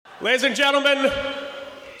Ladies and gentlemen,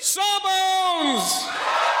 Sawbones!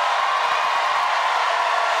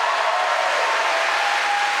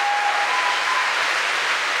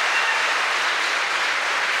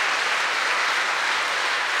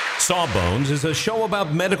 Sawbones is a show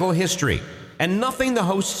about medical history, and nothing the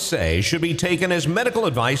hosts say should be taken as medical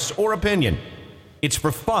advice or opinion. It's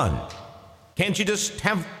for fun. Can't you just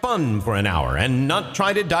have fun for an hour and not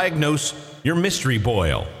try to diagnose your mystery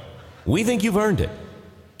boil? We think you've earned it.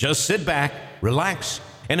 Just sit back, relax,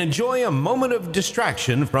 and enjoy a moment of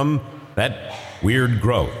distraction from that weird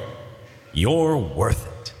growth. You're worth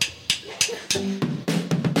it.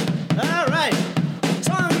 All right.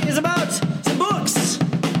 Song is about some books.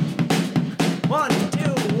 1, 2,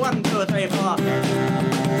 1, 2, 3, 4.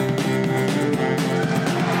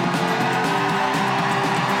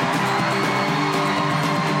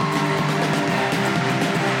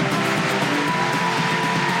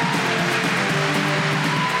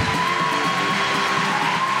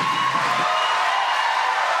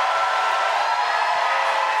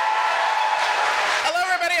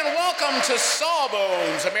 Welcome to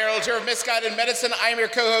Sawbones, a Merrill Tour of Misguided Medicine. I am your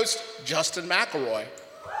co-host, Justin McElroy.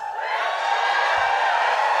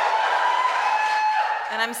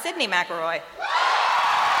 And I'm Sydney McElroy.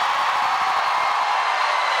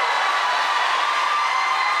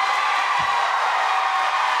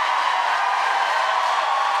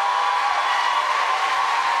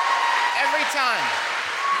 Every time.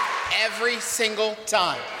 Every single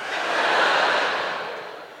time.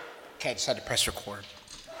 Okay, I just had to press record.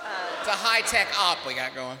 It's a high-tech op we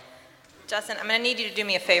got going. Justin, I'm going to need you to do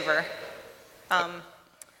me a favor.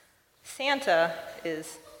 Santa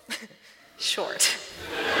is short.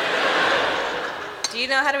 Do you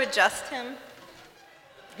know how to adjust him?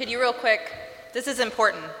 Could you real quick? This is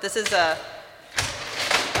important. This is a...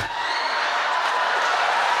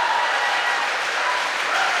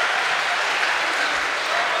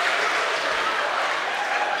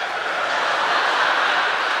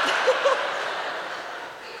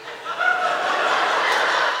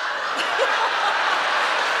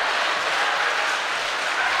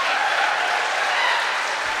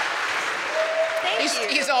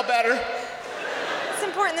 He's all better. It's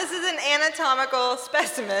important. This is an anatomical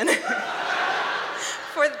specimen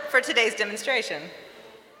for today's demonstration. I'm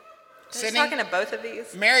just talking to both of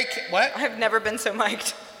these. What? I've never been so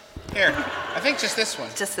mic'd. Here, I think just this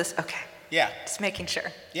one. Just this, okay. Yeah. Just making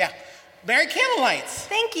sure. Yeah. Merry Candle Nights.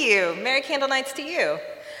 Thank you. Merry Candle Nights to you.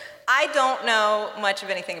 I don't know much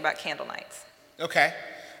of anything about candle nights. Okay.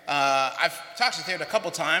 I've talked to you a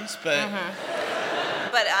couple times, but...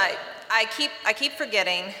 Mm-hmm. But I keep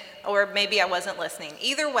forgetting, or maybe I wasn't listening.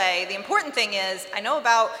 Either way, the important thing is I know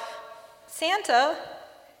about Santa.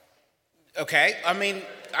 Okay. I mean,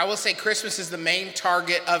 I will say Christmas is the main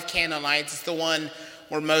target of candle nights. It's the one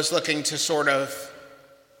we're most looking to sort of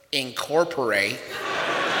incorporate.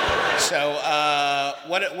 So,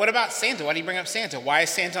 what about Santa? Why do you bring up Santa? Why is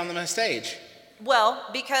Santa on the stage? Well,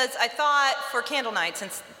 because I thought for candle night,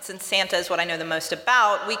 since Santa is what I know the most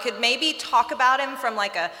about, we could maybe talk about him from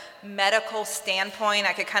like a medical standpoint.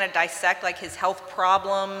 I could kind of dissect like his health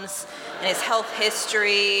problems and his health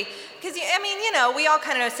history. Because, I mean, you know, we all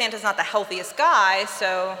kind of know Santa's not the healthiest guy,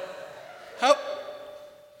 so...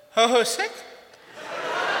 Ho-ho sick?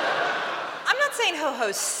 I'm not saying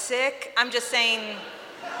Ho-ho's sick. I'm just saying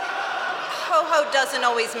Ho-ho doesn't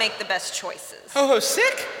always make the best choices. Ho-ho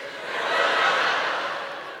sick?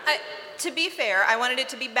 To be fair, I wanted it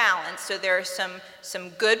to be balanced, so there are some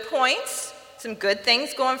good points, some good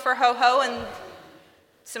things going for Ho-ho, and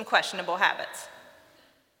some questionable habits.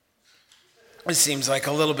 It seems like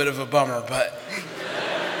a little bit of a bummer, but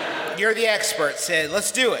you're the expert, Sid.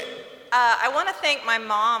 Let's do it. I want to thank my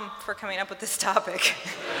mom for coming up with this topic.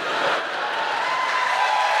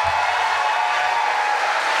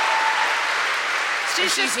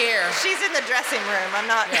 She's here. She's in the dressing room. I'm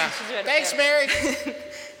not. Yeah. Thanks, Mary.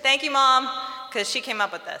 Thank you, Mom, because she came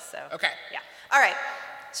up with this. So. Okay. Yeah. All right.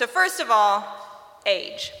 So first of all,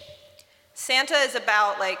 age. Santa is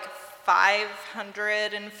about like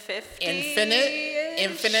 550.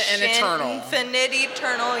 Infinite and eternal. Infinite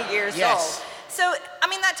eternal years yes. old. So I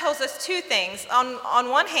mean that tells us two things. On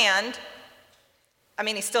one hand, I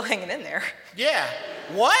mean he's still hanging in there. Yeah.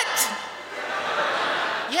 What?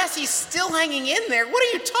 Yes, he's still hanging in there. What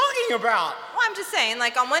are you talking about? Well, I'm just saying,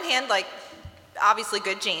 like, on one hand, like, obviously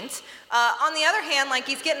good genes. On the other hand, like,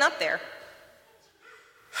 he's getting up there.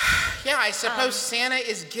 Yeah, I suppose Santa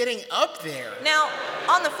is getting up there. Now,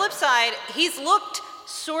 on the flip side, he's looked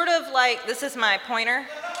sort of like, this is my pointer.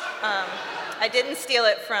 I didn't steal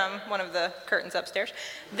it from one of the curtains upstairs.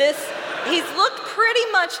 He's looked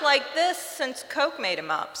pretty much like this since Coke made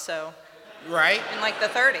him up, so. Right? In like the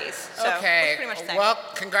 30s. So Okay. pretty much the same. Well,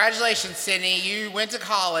 congratulations, Sydney. You went to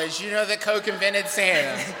college. You know that Coke invented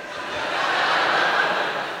Santa.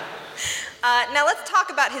 Now let's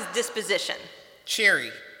talk about his disposition.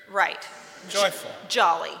 Cheery. Right. Joyful.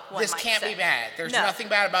 Jolly, one This might can't say. be bad. There's No. nothing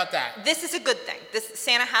bad about that. This is a good thing.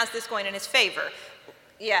 Santa has this going in his favor.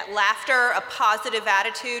 Yeah, laughter, a positive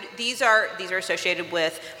attitude, these are associated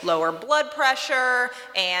with lower blood pressure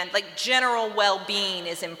and like general well-being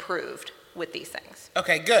is improved with these things.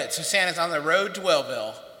 Okay, good. So Santa's on the road to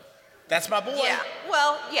Wellville. That's my boy. Yeah,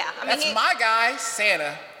 well, yeah. I mean, That's my guy,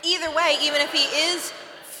 Santa. either way, even if he is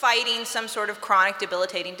fighting some sort of chronic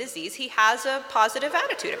debilitating disease, he has a positive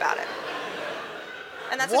attitude about it.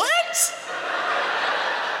 And that's What?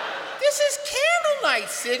 This is candle night,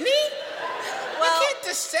 Sydney. Well, You can't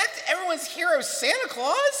dissect everyone's hero, Santa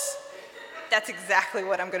Claus. that's exactly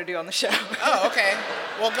what I'm going to do on the show. Oh, okay.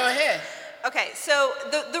 Well, go ahead. Okay, so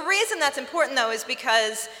the reason that's important though is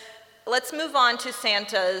because let's move on to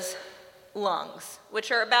Santa's lungs,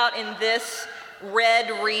 which are about in this red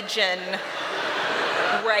region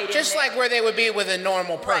right in Just there. like where they would be with a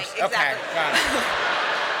normal Right, person. exactly. Okay, got it.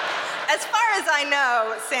 As far as I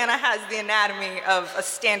know, Santa has the anatomy of a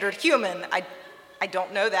standard human. I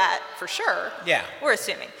don't know that for sure. Yeah. We're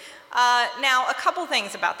assuming. Now, a couple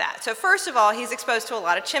things about that. So first of all, he's exposed to a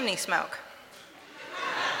lot of chimney smoke.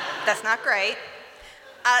 That's not great.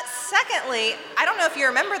 Secondly, I don't know if you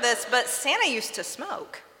remember this, but Santa used to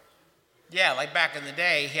smoke. Yeah, like back in the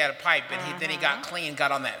day, he had a pipe, and then he got clean,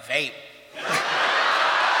 got on that vape.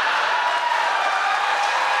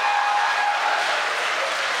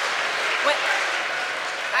 What?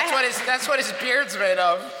 That's what his beard's made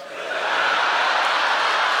of.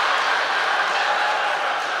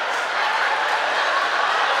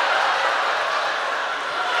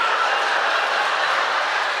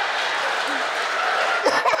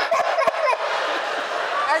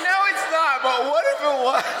 I know it's not, but what if it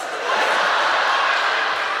was?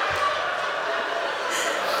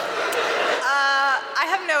 I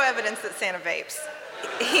have no evidence that Santa vapes.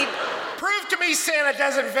 He, Prove to me Santa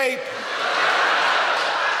doesn't vape.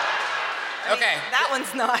 Okay, that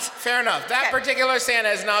one's not. fair enough. That Okay. particular Santa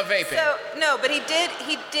is not vaping. So no, but he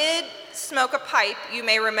did smoke a pipe. You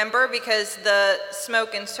may remember because the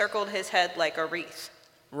smoke encircled his head like a wreath.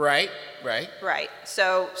 Right. Right.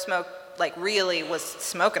 So smoke like really was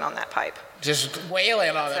smoking on that pipe. Just wailing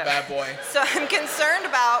on that bad boy. So I'm concerned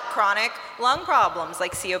about chronic lung problems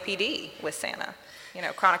like COPD with Santa. You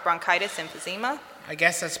know, chronic bronchitis, emphysema. I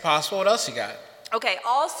guess that's possible. What else you got? Okay,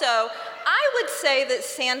 also, I would say that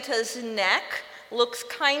Santa's neck looks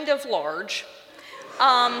kind of large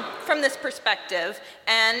from this perspective,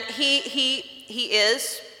 and he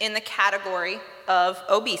is in the category of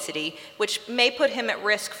obesity, which may put him at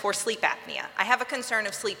risk for sleep apnea. I have a concern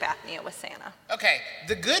of sleep apnea with Santa. Okay,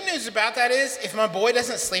 the good news about that is if my boy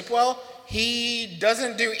doesn't sleep well, he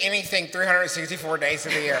doesn't do anything 364 days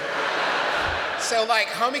of the year. So, like,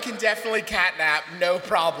 homie can definitely catnap, no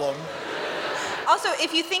problem. Also,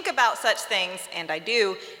 if you think about such things, and I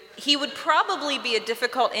do, he would probably be a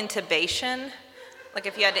difficult intubation. Like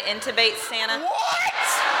if you had to intubate Santa. What?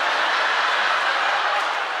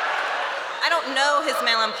 I don't know his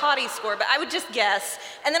Mallampati score, but I would just guess.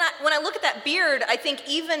 And then when I look at that beard, I think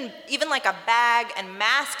even like a bag and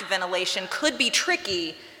mask ventilation could be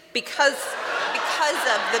tricky because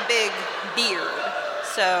of the big beard.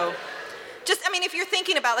 So, just, I mean, if you're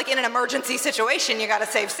thinking about like in an emergency situation, you gotta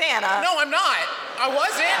save Santa. No, I'm not. I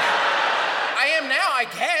wasn't. I am now, I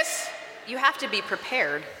guess. You have to be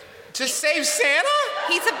prepared. To save Santa?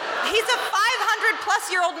 He's a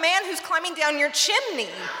 500-plus-year-old man who's climbing down your chimney.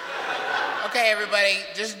 Okay, everybody,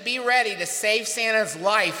 just be ready to save Santa's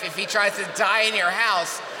life if he tries to die in your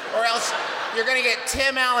house, or else you're gonna get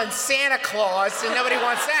Tim Allen Santa Claus, and nobody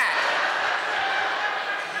wants that.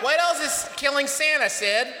 What else is killing Santa,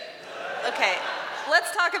 Sid? Okay,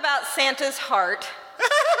 let's talk about Santa's heart.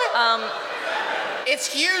 It's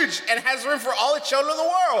huge and has room for all the children of the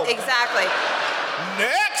world. Exactly.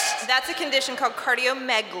 Next! That's a condition called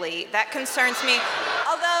cardiomegaly. That concerns me.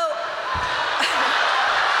 Although,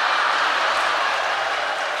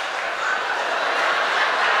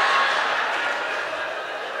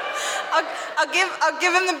 I'll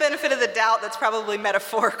give him the benefit of the doubt. That's probably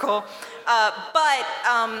metaphorical. But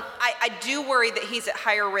I do worry that he's at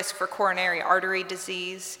higher risk for coronary artery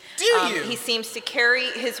disease. Do you? He seems to carry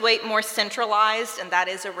his weight more centralized, and that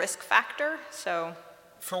is a risk factor. So,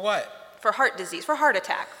 For what? for heart disease, for heart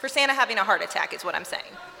attack, for Santa having a heart attack is what I'm saying.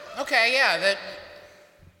 Okay, yeah,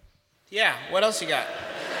 Yeah, what else you got?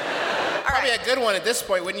 Probably a good one at this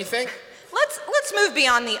point, wouldn't you think? Let's move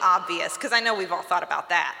beyond the obvious, because I know we've all thought about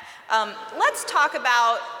that. Let's talk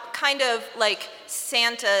about kind of like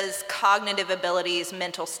Santa's cognitive abilities,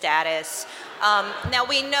 mental status. Now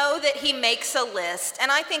we know that he makes a list,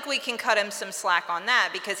 and I think we can cut him some slack on that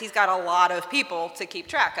because he's got a lot of people to keep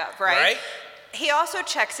track of, right? Right. He also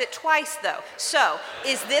checks it twice, though. So,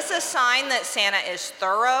 is this a sign that Santa is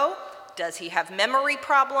thorough? Does he have memory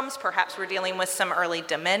problems? Perhaps we're dealing with some early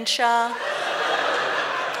dementia.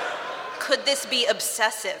 Could this be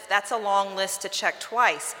obsessive? That's a long list to check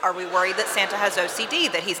twice. Are we worried that Santa has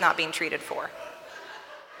OCD that he's not being treated for?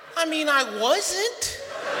 I mean, I wasn't.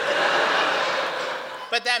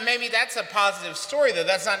 But maybe that's a positive story, though.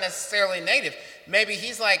 That's not necessarily negative. Maybe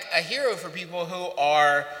he's like a hero for people who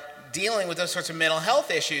are dealing with those sorts of mental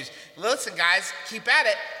health issues. Listen, guys, keep at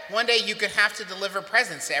it. One day you could have to deliver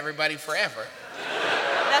presents to everybody forever.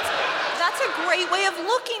 That's a great way of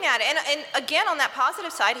looking at it. And again, on that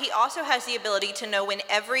positive side, he also has the ability to know when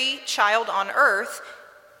every child on earth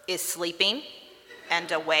is sleeping and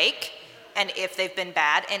awake, and if they've been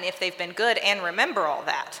bad and if they've been good, and remember all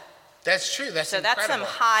that. That's true. That's so incredible. That's some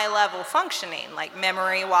high-level functioning, like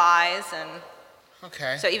memory-wise, and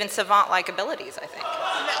okay. So even savant-like abilities, I think.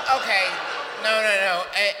 Okay. No.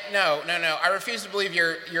 I refuse to believe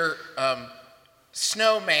your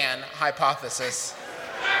snowman hypothesis.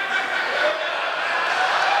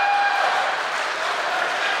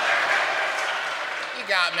 You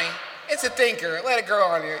got me. It's a thinker. Let it grow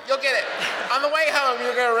on you. You'll get it. On the way home,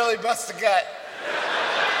 you're gonna really bust a gut.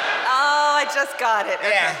 Oh, I just got it. Okay.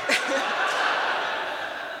 Yeah.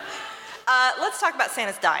 Let's talk about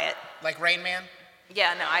Santa's diet. Like Rain Man?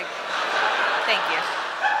 Yeah, no, thank you.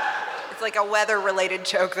 It's like a weather-related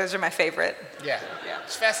joke. Those are my favorite. Yeah.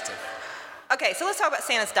 It's festive. Okay, so let's talk about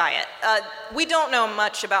Santa's diet. We don't know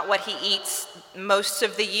much about what he eats most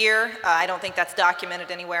of the year. I don't think that's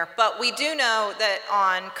documented anywhere. But we do know that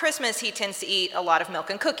on Christmas, he tends to eat a lot of milk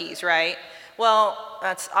and cookies, right? Well,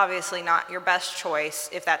 that's obviously not your best choice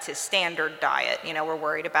if that's his standard diet. You know, we're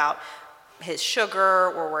worried about his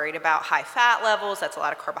sugar, we're worried about high fat levels, that's a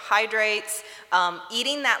lot of carbohydrates.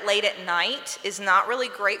 Eating that late at night is not really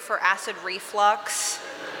great for acid reflux.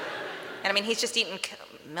 And I mean, he's just eating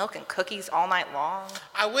milk and cookies all night long.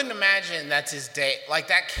 I wouldn't imagine that's his day. Like,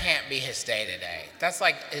 that can't be his day to day. That's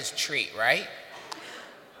like his treat, right?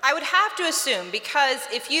 I would have to assume, because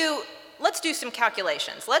let's do some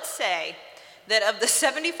calculations. Let's say that of the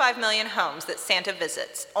 75 million homes that Santa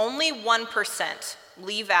visits, only 1%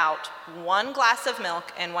 leave out one glass of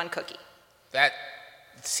milk and one cookie. That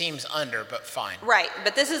seems under, but fine. Right,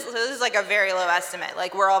 but this is like a very low estimate.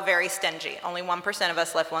 Like, we're all very stingy. Only 1% of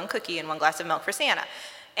us left one cookie and one glass of milk for Santa.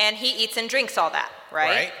 And he eats and drinks all that,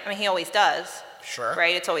 right? I mean, he always does. Sure.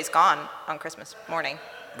 Right, it's always gone on Christmas morning.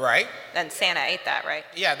 Right. And Santa ate that, right?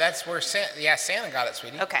 Yeah, that's where Santa got it,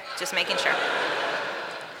 sweetie. Okay, just making sure.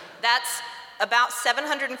 That's about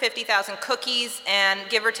 750,000 cookies and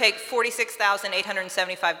give or take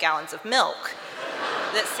 46,875 gallons of milk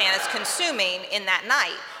that Santa's consuming in that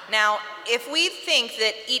night. Now, if we think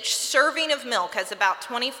that each serving of milk has about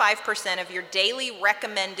 25% of your daily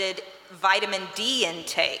recommended vitamin D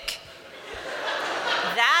intake,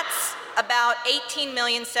 that's about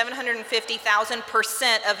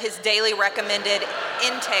 18,750,000% of his daily recommended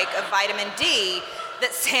intake of vitamin D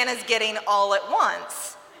that Santa's getting all at once.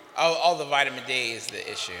 Oh, all the vitamin D is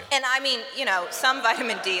the issue. And I mean, you know, some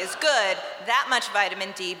vitamin D is good. That much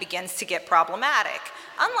vitamin D begins to get problematic.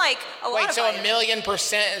 Unlike a lot of Wait, so vitamins.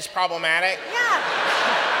 1,000,000% is problematic? Yeah.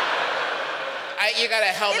 You gotta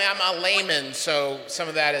help me. I'm a layman, so some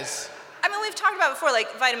of that is... I mean, we've talked about before,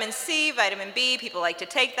 like vitamin C, vitamin B, people like to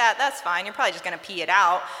take that. That's fine. You're probably just going to pee it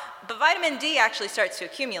out. But vitamin D actually starts to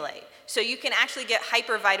accumulate. So you can actually get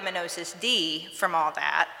hypervitaminosis D from all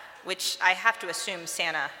that, which I have to assume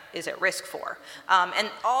Santa is at risk for.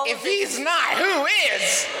 If he's not, who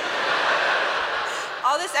is?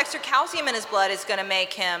 All this extra calcium in his blood is going to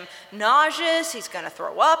make him nauseous, he's going to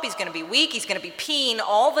throw up, he's going to be weak, he's going to be peeing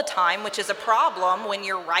all the time, which is a problem when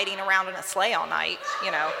you're riding around in a sleigh all night,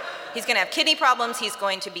 you know. He's going to have kidney problems, he's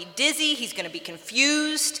going to be dizzy, he's going to be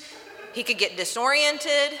confused, he could get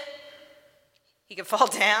disoriented, he could fall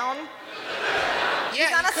down. Yeah,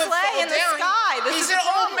 he's on a sleigh in the sky. He's an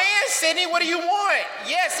old man, Sydney. What do you want?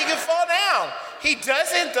 Yes, he can fall down. He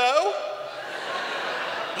doesn't, though.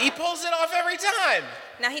 He pulls it off every time.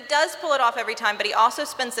 Now, he does pull it off every time, but he also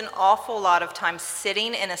spends an awful lot of time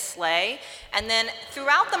sitting in a sleigh. And then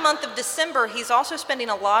throughout the month of December, he's also spending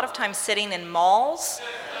a lot of time sitting in malls.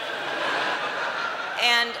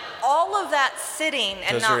 And all of that sitting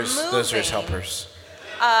and not moving. Those are his helpers.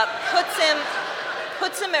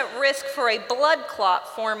 puts him at risk for a blood clot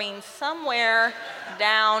forming somewhere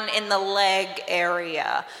down in the leg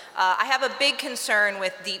area. I have a big concern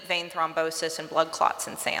with deep vein thrombosis and blood clots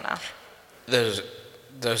in Santa. Those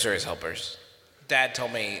are his helpers. Dad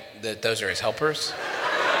told me that those are his helpers.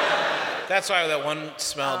 That's why that one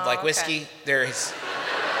smelled like whiskey. Okay.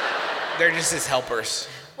 They're just his helpers.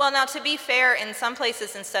 Well, now, to be fair, in some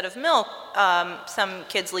places, instead of milk, some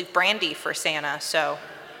kids leave brandy for Santa, so...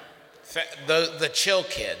 The chill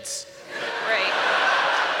kids.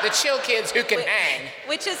 Right. The chill kids who can hang.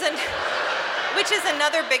 Which is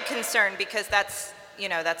another big concern, because that's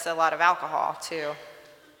a lot of alcohol, too,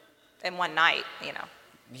 in one night,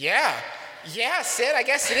 Yeah, Sid, I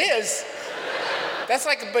guess it is. That's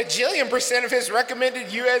like a bajillion% of his recommended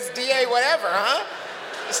USDA whatever, huh?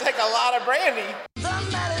 It's like a lot of brandy. The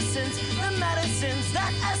medicines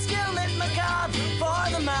that escalate macabre for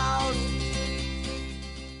the mouth.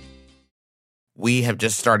 We have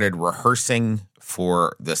just started rehearsing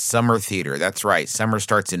for the summer theater. That's right. Summer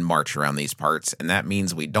starts in March around these parts, and that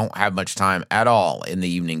means we don't have much time at all in the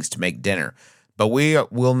evenings to make dinner. But we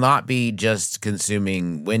will not be just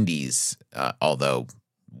consuming Wendy's, although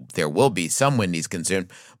there will be some Wendy's consumed,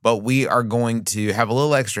 but we are going to have a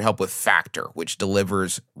little extra help with Factor, which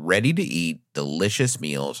delivers ready-to-eat, delicious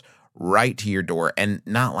meals right to your door, and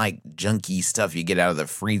not like junky stuff you get out of the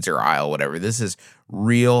freezer aisle, whatever. This is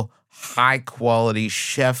real high-quality,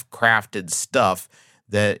 chef-crafted stuff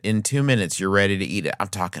that in 2 minutes you're ready to eat it. I'm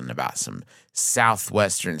talking about some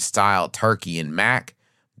Southwestern-style turkey and mac.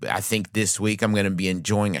 I think this week I'm going to be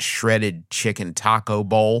enjoying a shredded chicken taco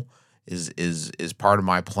bowl is part of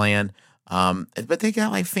my plan. But they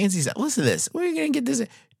got like fancy stuff. Listen to this. Where are you going to get this?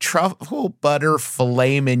 Truffle butter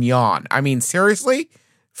filet mignon. I mean, seriously?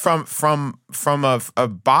 From a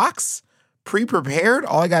box? Pre-prepared?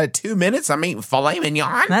 All I got at 2 minutes? I'm eating filet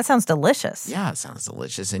mignon? That sounds delicious. Yeah, it sounds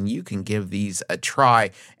delicious. And you can give these a try.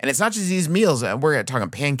 And it's not just these meals. We're talking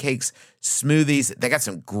pancakes, smoothies. They got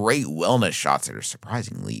some great wellness shots that are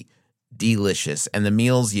surprisingly delicious. And the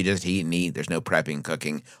meals you just eat and eat. There's no prepping,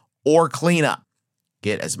 cooking, or cleanup.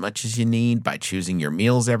 Get as much as you need by choosing your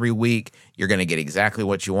meals every week. You're going to get exactly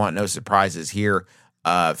what you want. No surprises here.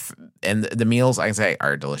 And the meals, I can say,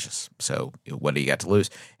 are delicious. So what do you got to lose?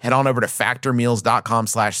 Head on over to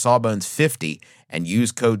factormeals.com/sawbones50 and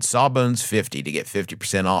use code sawbones50 to get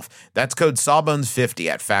 50% off. That's code sawbones50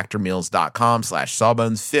 at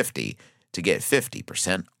factormeals.com/sawbones50 to get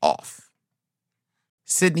 50% off.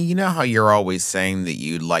 Sydney, you know how you're always saying that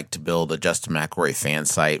you'd like to build a Justin McElroy fan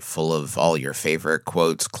site full of all your favorite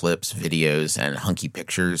quotes, clips, videos, and hunky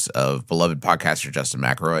pictures of beloved podcaster Justin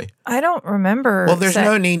McElroy? I don't remember. Well, there's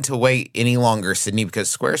no need to wait any longer, Sydney,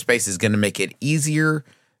 because Squarespace is going to make it easier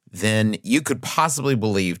than you could possibly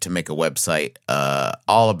believe to make a website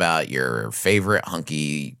all about your favorite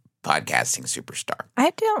hunky podcasting superstar.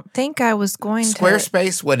 I don't think I was going to.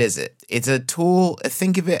 Squarespace, what is it? It's a tool.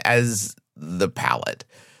 Think of it as the palette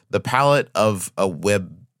of a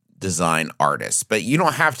web design artist. But you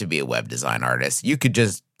don't have to be a web design artist. You could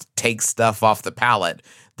just take stuff off the palette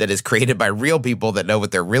that is created by real people that know what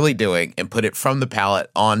they're really doing and put it from the palette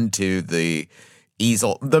onto the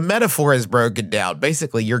easel. The metaphor is broken down.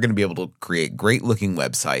 Basically, you're going to be able to create great looking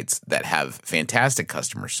websites that have fantastic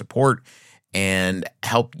customer support and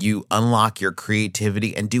help you unlock your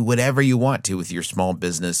creativity and do whatever you want to with your small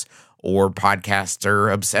business or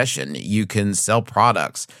podcaster obsession. You can sell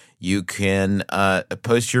products. You can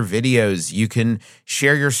post your videos. You can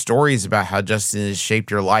share your stories about how Justin has shaped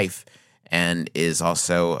your life and is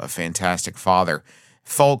also a fantastic father.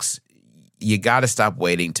 Folks, you got to stop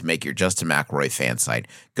waiting to make your Justin McElroy fan site.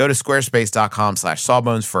 Go to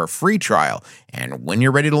squarespace.com/sawbones for a free trial. And when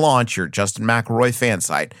you're ready to launch your Justin McElroy fan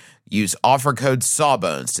site, use offer code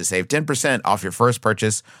SAWBONES to save 10% off your first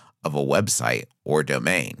purchase of a website or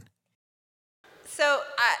domain. So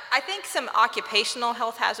I think some occupational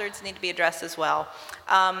health hazards need to be addressed as well.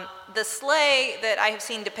 The sleigh that I have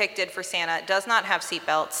seen depicted for Santa does not have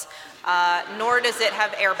seatbelts, nor does it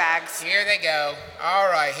have airbags. Here they go. All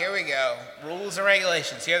right, here we go. Rules and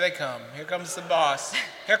regulations. Here they come. Here comes the boss.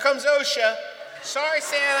 Here comes OSHA. Sorry,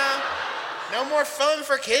 Santa. No more fun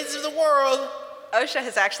for kids of the world. OSHA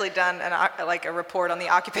has actually done a report on the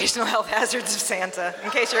occupational health hazards of Santa,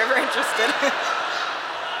 in case you're ever interested.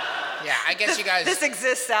 Yeah, I guess you guys... This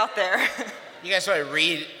exists out there. You guys want to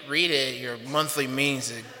read it, your monthly means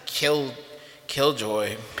to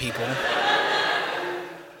killjoy people.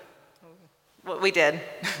 What we did.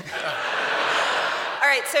 All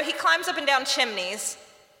right, so he climbs up and down chimneys,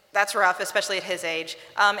 That's rough, especially at his age.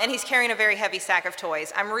 And he's carrying a very heavy sack of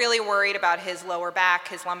toys. I'm really worried about his lower back,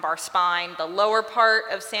 his lumbar spine, the lower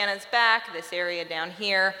part of Santa's back, this area down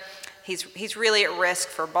here. He's really at risk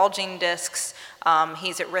for bulging discs.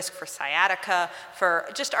 He's at risk for sciatica, for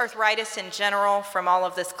just arthritis in general from all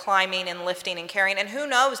of this climbing and lifting and carrying. And who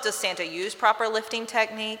knows, does Santa use proper lifting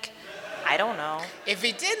technique? I don't know. If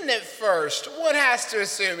he didn't at first, one has to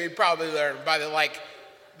assume he probably learned by the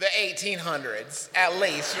 1800s, at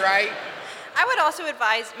least, right? I would also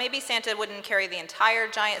advise maybe Santa wouldn't carry the entire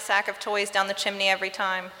giant sack of toys down the chimney every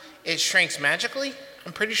time. It shrinks magically,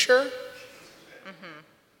 I'm pretty sure. Mm-hmm.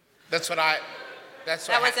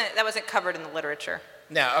 That wasn't covered in the literature.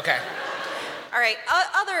 No, okay. All right,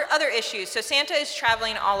 other issues. So Santa is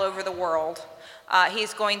traveling all over the world.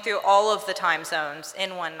 He's going through all of the time zones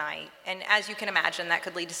in one night. And as you can imagine, that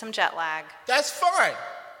could lead to some jet lag. That's fine.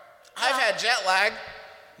 I've had jet lag.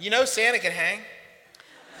 You know Santa can hang.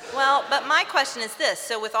 Well, but my question is this.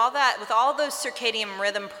 So with all those circadian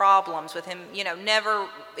rhythm problems with him,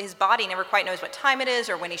 his body never quite knows what time it is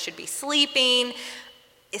or when he should be sleeping.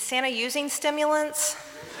 Is Santa using stimulants?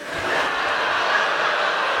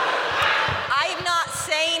 I'm not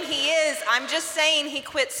saying he is. I'm just saying he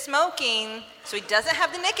quit smoking, so he doesn't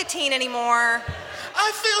have the nicotine anymore.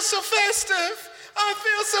 I feel so festive. I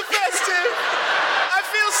feel so festive. I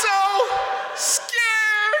feel so scared.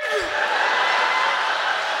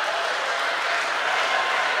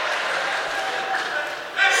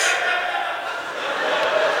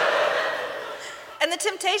 And the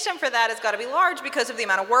temptation for that has got to be large because of the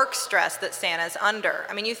amount of work stress that Santa's under.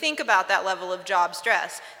 I mean, you think about that level of job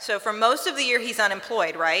stress. So for most of the year, he's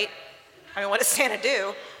unemployed, right? I mean, what does Santa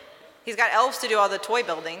do? He's got elves to do all the toy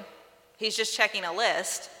building. He's just checking a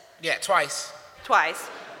list. Yeah, twice.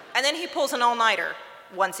 And then he pulls an all-nighter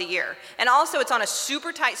once a year. And also, it's on a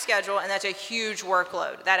super tight schedule, and that's a huge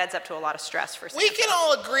workload. That adds up to a lot of stress for Santa. We can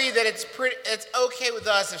all agree that it's okay with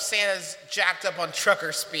us if Santa's jacked up on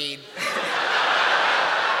trucker speed.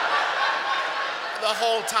 The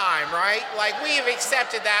whole time, right? Like, we have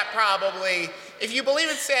accepted that probably. If you believe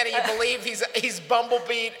in Santa, you believe he's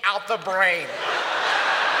bumblebeed out the brain.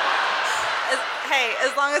 Hey,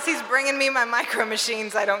 as long as he's bringing me my micro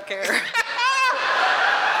machines, I don't care.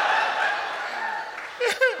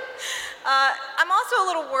 I'm also a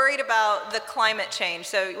little worried about the climate change.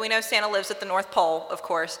 So we know Santa lives at the North Pole, of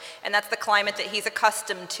course, and that's the climate that he's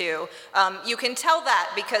accustomed to. You can tell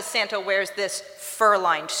that because Santa wears this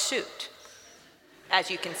fur-lined suit,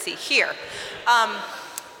 as you can see here.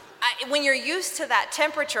 When you're used to that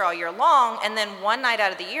temperature all year long, and then one night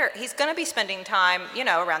out of the year, he's going to be spending time,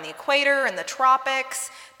 around the equator and the tropics.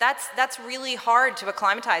 That's really hard to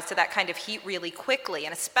acclimatize to that kind of heat really quickly,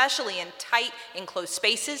 and especially in tight, enclosed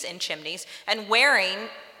spaces in chimneys, and wearing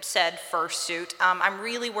said fur suit. I'm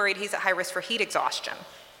really worried he's at high risk for heat exhaustion.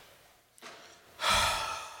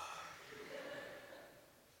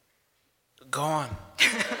 Go on.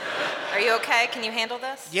 Are you okay? Can you handle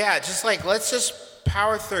this? Yeah, let's just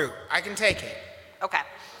power through. I can take it. Okay.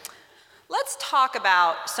 Let's talk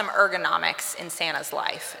about some ergonomics in Santa's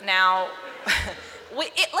life. Now,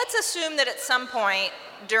 let's assume that at some point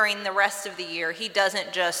during the rest of the year, he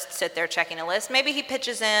doesn't just sit there checking a list. Maybe he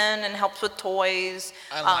pitches in and helps with toys.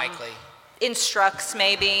 Unlikely. Instructs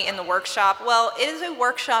maybe in the workshop. Well, it is a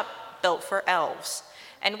workshop built for elves.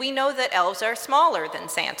 And we know that elves are smaller than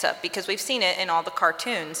Santa because we've seen it in all the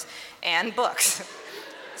cartoons and books.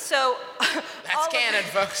 So that's canon,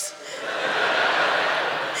 folks.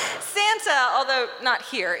 Santa, although not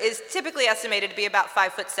here, is typically estimated to be about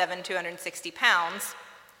 5'7", 260 pounds.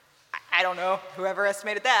 I don't know, whoever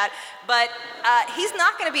estimated that. But he's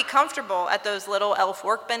not going to be comfortable at those little elf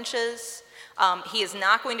workbenches. He is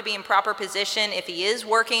not going to be in proper position if he is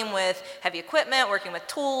working with heavy equipment, working with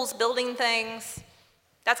tools, building things.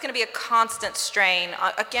 That's going to be a constant strain,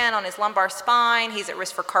 again, on his lumbar spine. He's at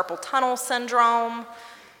risk for carpal tunnel syndrome.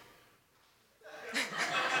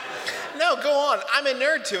 No, go on. I'm a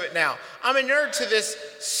nerd to it now. I'm a nerd to this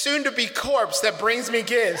soon-to-be corpse that brings me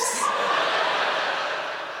gifts.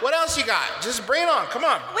 What else you got? Just bring it on. Come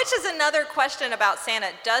on. Which is another question about Santa.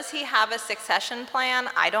 Does he have a succession plan?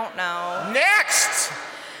 I don't know. Next!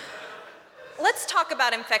 Let's talk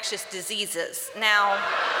about infectious diseases. Now,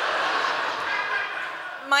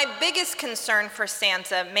 my biggest concern for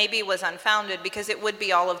Santa maybe was unfounded because it would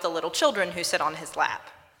be all of the little children who sit on his lap.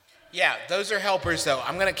 Yeah, those are helpers, though.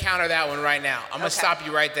 I'm going to counter that one right now. I'm going to stop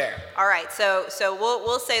you right there. All right, so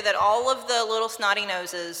we'll say that all of the little snotty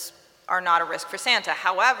noses are not a risk for Santa.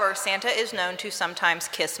 However, Santa is known to sometimes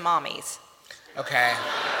kiss mommies. Okay.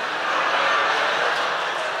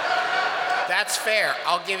 That's fair.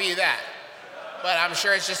 I'll give you that. but I'm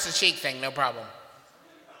sure it's just a cheek thing, no problem.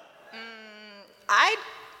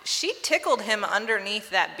 She tickled him underneath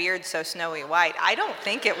that beard so snowy white. I don't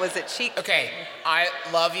think it was a cheek. Okay, I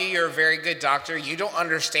love you. You're a very good doctor. You don't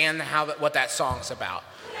understand what that song's about,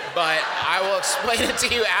 but I will explain it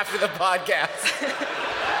to you after the podcast.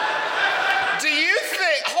 Do you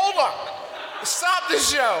think? Hold on. Stop the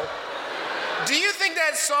show. Do you think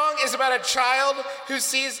that song is about a child who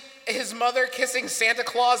sees his mother kissing Santa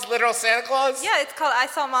Claus, literal Santa Claus? Yeah, it's called I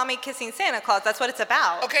Saw Mommy Kissing Santa Claus. That's what it's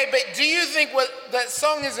about. Okay, but do you think what that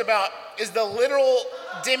song is about is the literal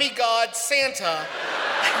demigod Santa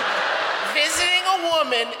visiting a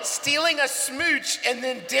woman, stealing a smooch, and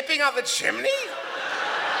then dipping out the chimney?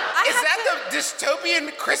 Is that the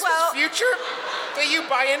dystopian Christmas future that you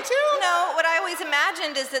buy into? No, what I always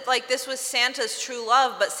imagined is that like this was Santa's true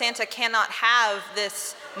love, but Santa cannot have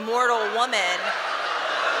this mortal woman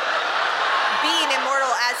being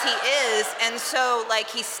immortal as he is, and so like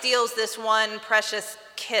he steals this one precious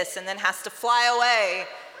kiss and then has to fly away.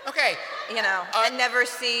 Okay. You know, and never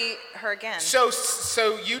see her again. So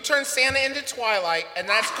you turn Santa into Twilight, and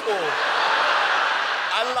that's cool.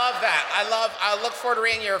 I love that. I look forward to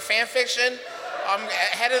reading your fan fiction. I'm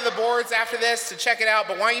head of the boards after this to check it out,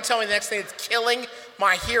 but why don't you tell me the next thing that's killing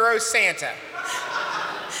my hero Santa?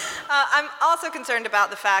 I'm also concerned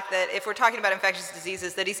about the fact that if we're talking about infectious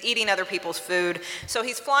diseases, that he's eating other people's food. So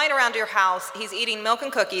he's flying around to your house, he's eating milk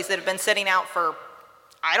and cookies that have been sitting out for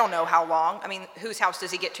I don't know how long. I mean, whose house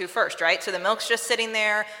does he get to first, right? So the milk's just sitting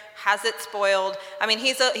there, has it spoiled? I mean,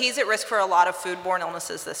 he's at risk for a lot of foodborne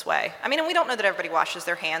illnesses this way. I mean, and we don't know that everybody washes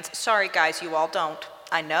their hands. Sorry, guys, you all don't.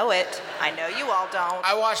 I know it. I know you all don't.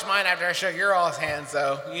 I wash mine after I shook your all's hands,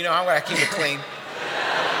 though. You know, I'm gonna keep it clean.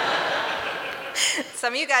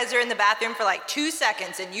 Some of you guys are in the bathroom for like 2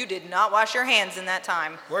 seconds and you did not wash your hands in that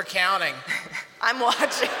time. We're counting. I'm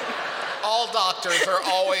watching. All doctors are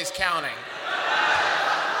always counting.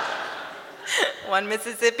 1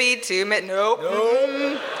 Mississippi, 2 nope.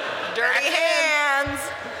 Dirty hands.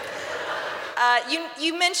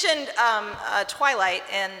 You mentioned Twilight,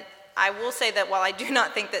 and I will say that while I do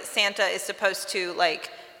not think that Santa is supposed to like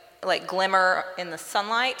glimmer in the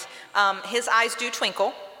sunlight, his eyes do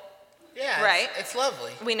twinkle. Yeah, right. It's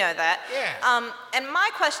lovely. We know that. Yeah. And my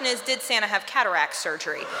question is, did Santa have cataract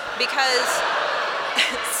surgery? Because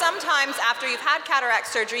sometimes after you've had cataract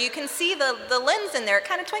surgery, you can see the lens in there. It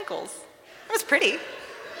kind of twinkles. It was pretty. I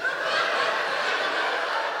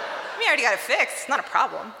mean, I already got it fixed. It's not a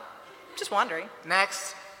problem. Just wondering.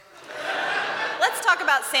 Next. Let's talk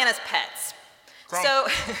about Santa's pets. Grump. So,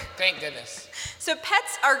 thank goodness. So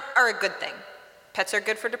pets are a good thing. Pets are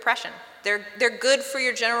good for depression. They're good for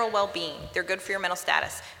your general well-being. They're good for your mental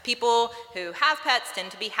status. People who have pets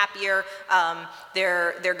tend to be happier.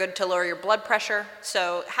 They're good to lower your blood pressure.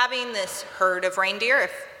 So having this herd of reindeer,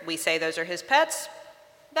 if we say those are his pets,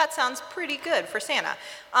 that sounds pretty good for Santa.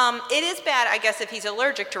 It is bad, I guess, if he's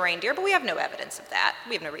allergic to reindeer, but we have no evidence of that.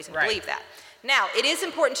 We have no reason to believe that. Now, it is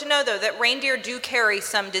important to know, though, that reindeer do carry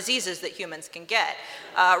some diseases that humans can get.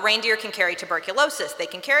 Reindeer can carry tuberculosis, they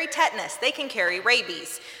can carry tetanus, they can carry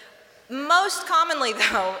rabies. Most commonly,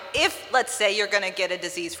 though, if, let's say, you're gonna get a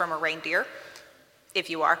disease from a reindeer, if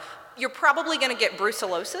you are, you're probably gonna get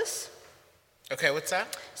brucellosis. Okay, what's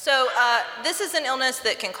that? So this is an illness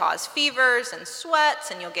that can cause fevers and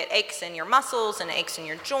sweats, and you'll get aches in your muscles and aches in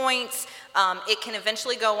your joints. It can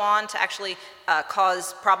eventually go on to actually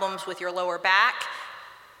cause problems with your lower back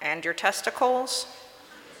and your testicles.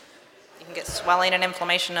 You can get swelling and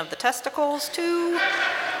inflammation of the testicles too.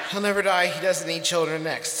 He'll never die. He doesn't need children.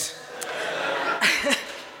 Next.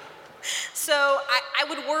 So I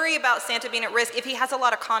would worry about Santa being at risk if he has a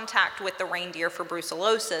lot of contact with the reindeer for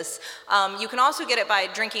brucellosis. You can also get it by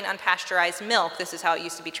drinking unpasteurized milk. This is how it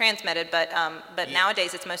used to be transmitted, but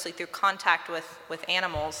nowadays it's mostly through contact with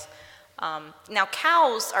animals. Now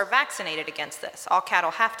cows are vaccinated against this. All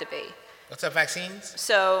cattle have to be. What's up, vaccines?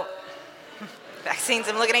 So, vaccines,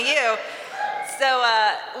 I'm looking at you.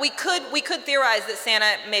 So we could theorize that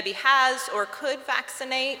Santa maybe has or could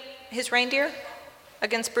vaccinate his reindeer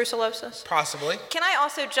against brucellosis? Possibly. Can I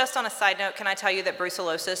also, just on a side note, can I tell you that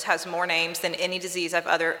brucellosis has more names than any disease I've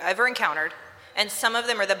ever encountered, and some of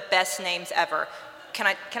them are the best names ever. Can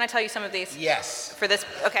I tell you some of these? Yes. For this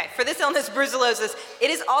illness, brucellosis, it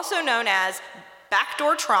is also known as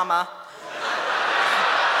backdoor trauma,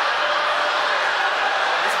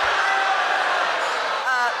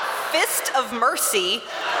 fist of mercy,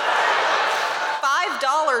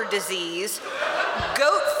 $5 disease,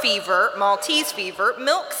 goat fever, Maltese fever,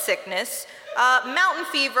 milk sickness, mountain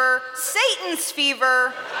fever, Satan's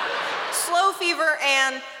fever, slow fever,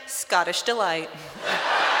 and Scottish delight.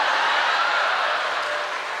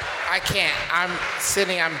 I can't.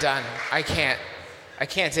 Sydney, I'm done. I can't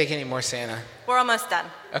take any more Santa. We're almost done.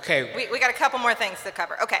 Okay. We got a couple more things to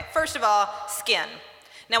cover. Okay, first of all, skin.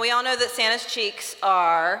 Now, we all know that Santa's cheeks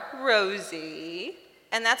are rosy,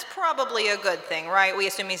 and that's probably a good thing, right? We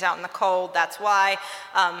assume he's out in the cold, that's why.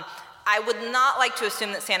 I would not like to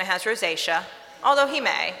assume that Santa has rosacea, although he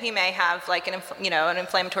may. He may have like an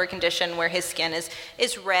inflammatory condition where his skin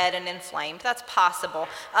is red and inflamed. That's possible.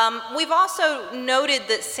 We've also noted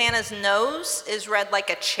that Santa's nose is red like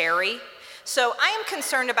a cherry. So I am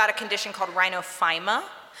concerned about a condition called rhinophyma.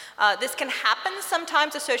 This can happen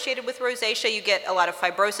sometimes associated with rosacea. You get a lot of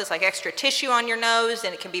fibrosis, like extra tissue on your nose,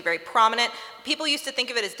 and it can be very prominent. People used to think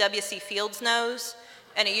of it as W.C. Fields' nose,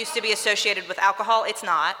 and it used to be associated with alcohol. It's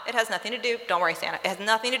not. It has nothing to do, don't worry, Santa, it has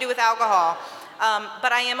nothing to do with alcohol.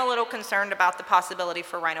 But I am a little concerned about the possibility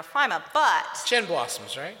for rhinophyma, but... Gin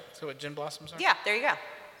blossoms, right? So what gin blossoms are? Yeah, there you go.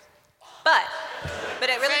 But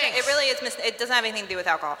it really is, it doesn't have anything to do with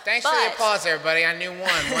alcohol. Thanks for the applause, everybody. I knew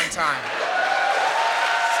one time.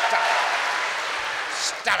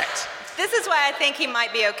 Stop it. This is why I think he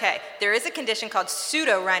might be okay. There is a condition called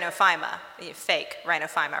pseudo-rhinophyma, fake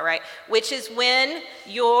rhinophyma, right? Which is when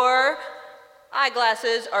your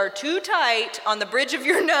eyeglasses are too tight on the bridge of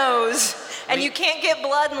your nose and you can't get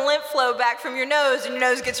blood and lymph flow back from your nose and your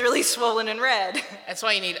nose gets really swollen and red. That's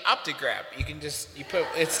why you need Optigrab.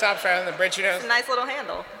 It stops right on the bridge of your nose. It's a nice little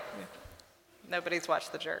handle. Nobody's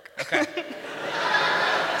watched The Jerk. Okay.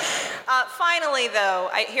 Finally, though,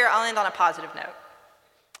 I'll end on a positive note.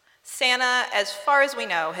 Santa, as far as we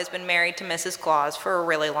know, has been married to Mrs. Claus for a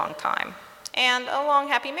really long time. And a long,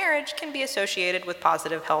 happy marriage can be associated with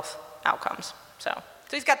positive health outcomes. So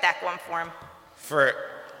he's got that going for him.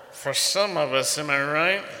 For some of us, am I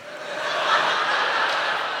right?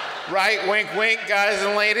 Right? Wink, wink, guys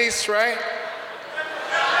and ladies, right?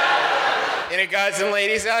 Any guys and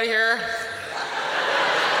ladies out here?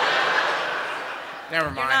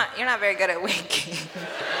 Never mind. You're not very good at winking.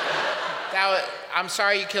 I'm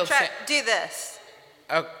sorry you killed Santa. Do this.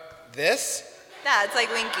 Oh, this? Yeah, it's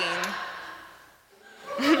like winking.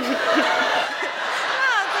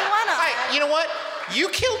 You know what? You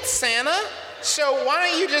killed Santa, so why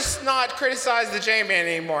don't you just not criticize the J-Man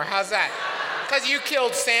anymore? How's that? Because you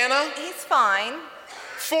killed Santa? He's fine.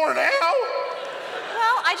 For now?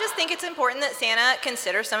 Well, I just think it's important that Santa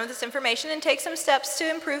consider some of this information and take some steps to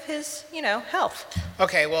improve his, health.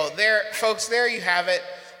 Okay, well, folks, there you have it.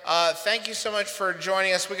 Thank you so much for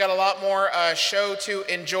joining us. We got a lot more show to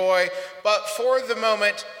enjoy, but for the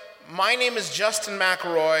moment, my name is Justin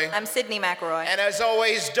McElroy. I'm Sydney McElroy. And as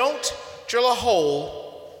always, don't drill a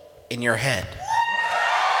hole in your head.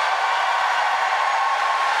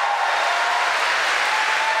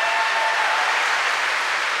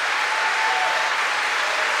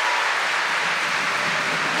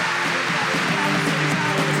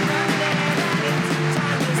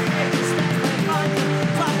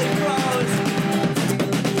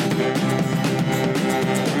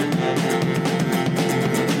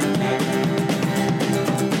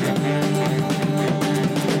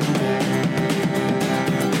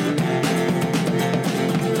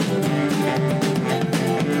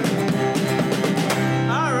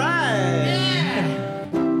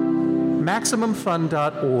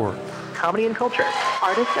 MaximumFun.org. Comedy and culture.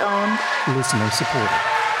 Artist owned. Listener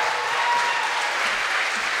supported.